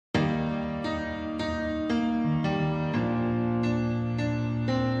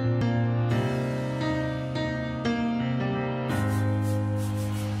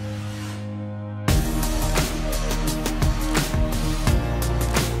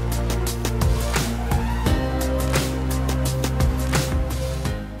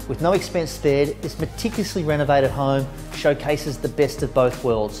With no expense spared, this meticulously renovated home showcases the best of both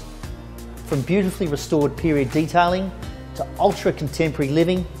worlds. From beautifully restored period detailing to ultra contemporary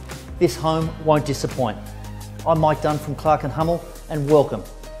living, this home won't disappoint. I'm Mike Dunn from Clarke and Humel, and welcome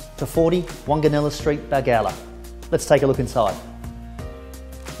to 40 Wanganella Street, Balgowlah. Let's take a look inside.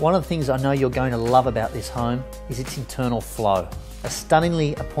 One of the things I know you're going to love about this home is its internal flow. A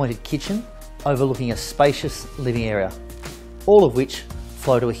stunningly appointed kitchen overlooking a spacious living area, all of which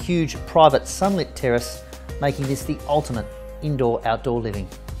flow to a huge private sunlit terrace, making this the ultimate indoor-outdoor living.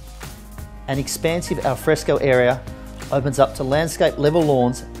 An expansive alfresco area opens up to landscape level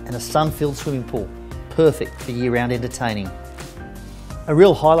lawns and a sun-filled swimming pool, perfect for year-round entertaining. A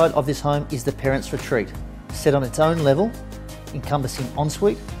real highlight of this home is the Parents Retreat, set on its own level, encompassing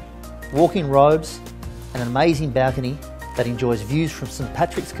ensuite, walk-in robes, and an amazing balcony that enjoys views from St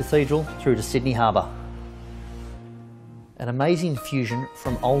Patrick's Cathedral through to Sydney Harbour. An amazing fusion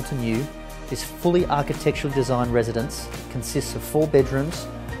from old to new, this fully architecturally designed residence consists of 4 bedrooms,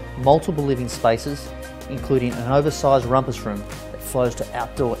 multiple living spaces, including an oversized rumpus room that flows to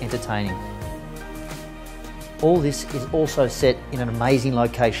outdoor entertaining. All this is also set in an amazing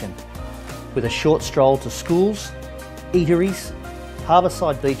location, with a short stroll to schools, eateries,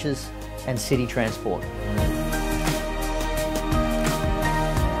 harbourside beaches and city transport.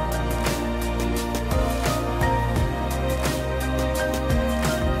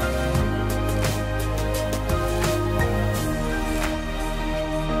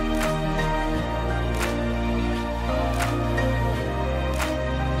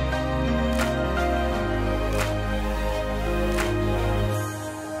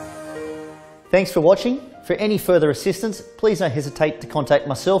 Thanks for watching. For any further assistance, please don't hesitate to contact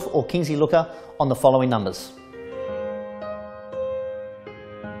myself or Kingsley Looker on the following numbers.